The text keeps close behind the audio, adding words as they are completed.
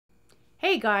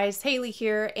Hey guys, Haley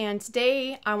here, and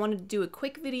today I wanted to do a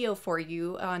quick video for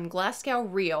you on Glasgow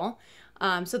Reel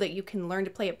so that you can learn to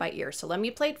play it by ear. So let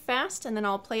me play it fast and then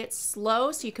I'll play it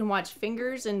slow so you can watch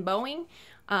fingers and bowing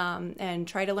and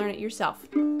try to learn it yourself.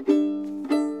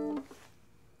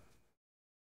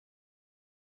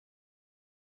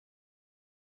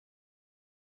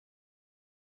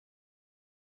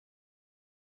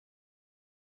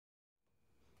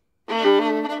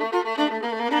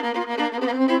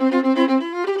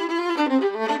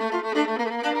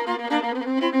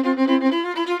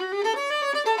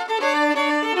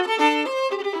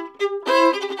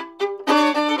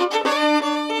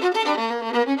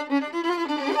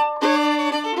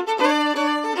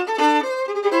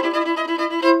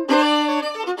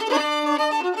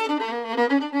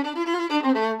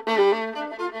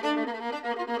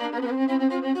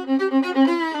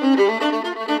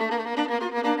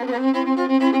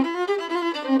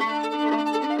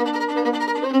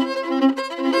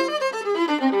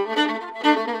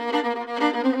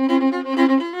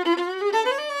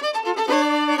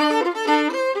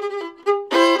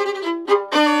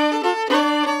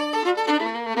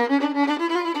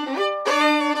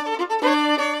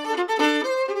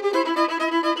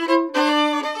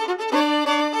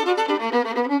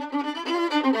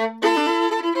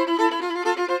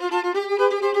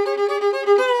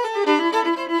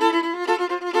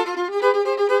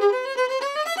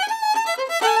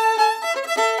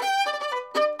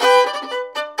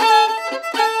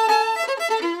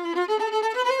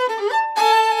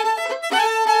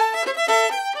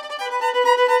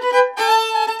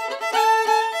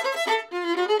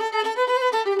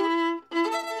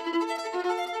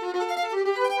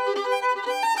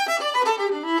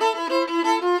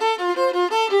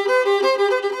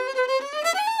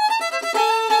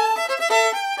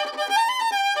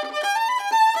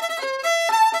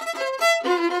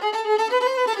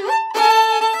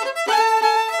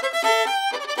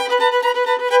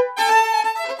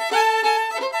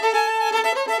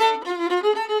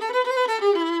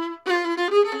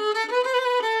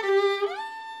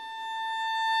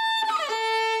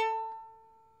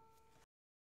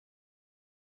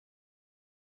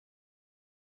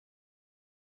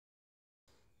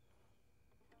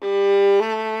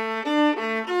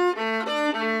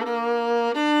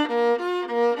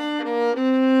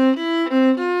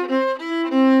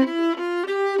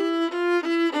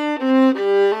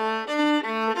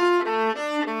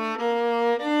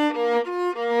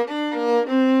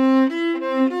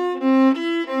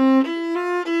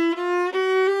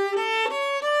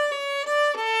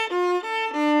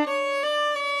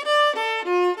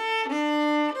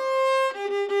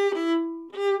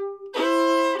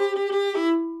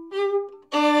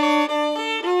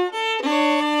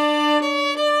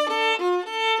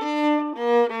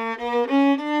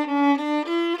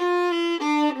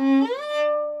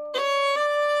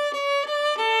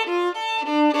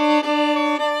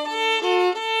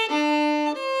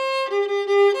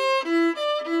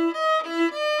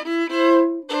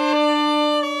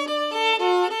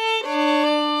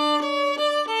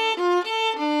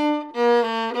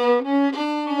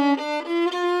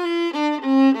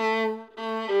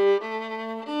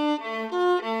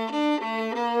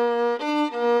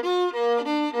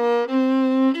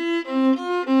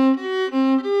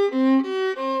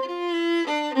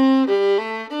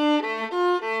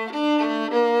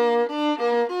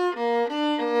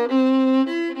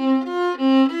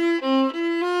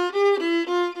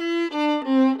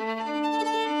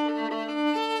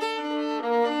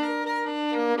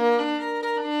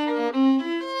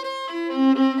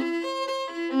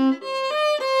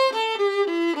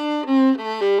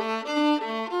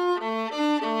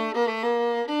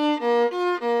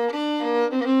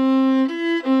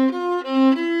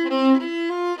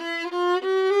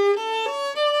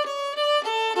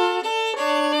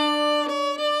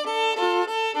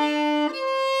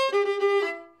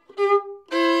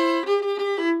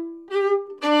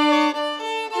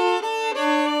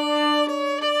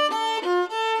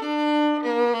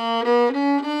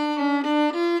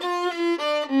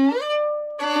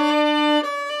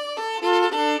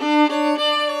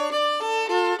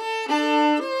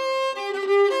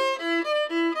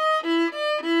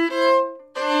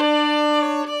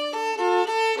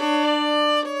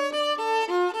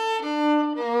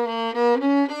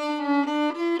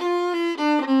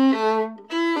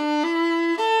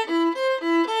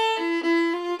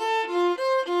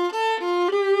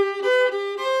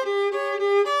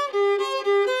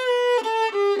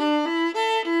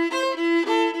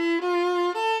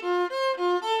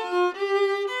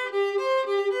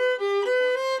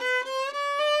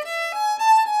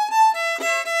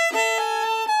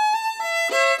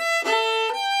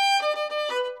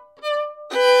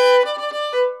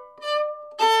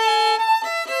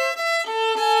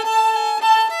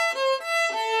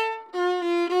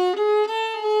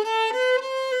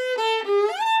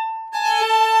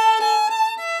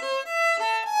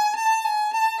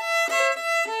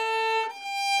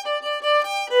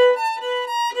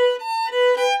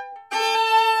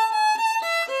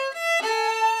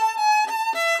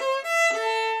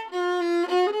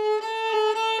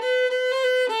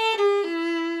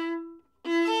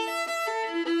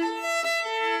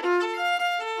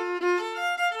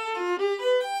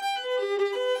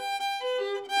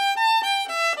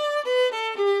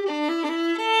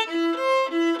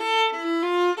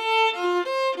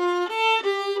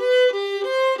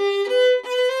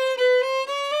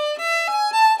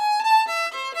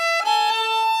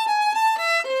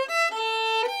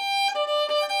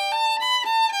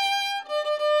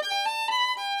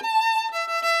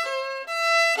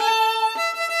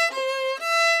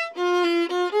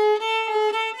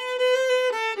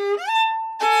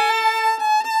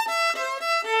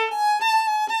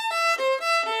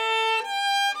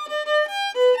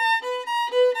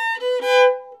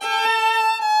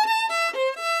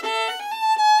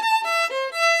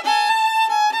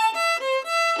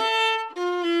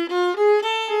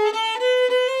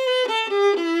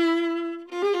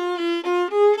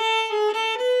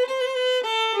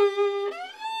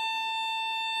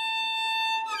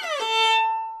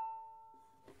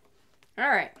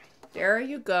 There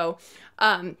you go.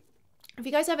 If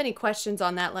you guys have any questions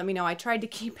on that, let me know. I tried to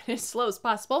keep it as slow as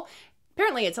possible.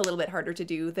 Apparently it's a little bit harder to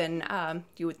do than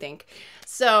you would think.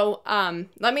 So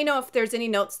let me know if there's any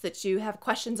notes that you have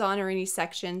questions on or any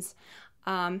sections.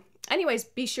 Anyways,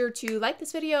 be sure to like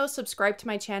this video, subscribe to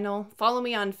my channel, follow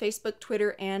me on Facebook,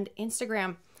 Twitter, and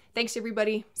Instagram. Thanks,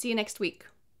 everybody. See you next week.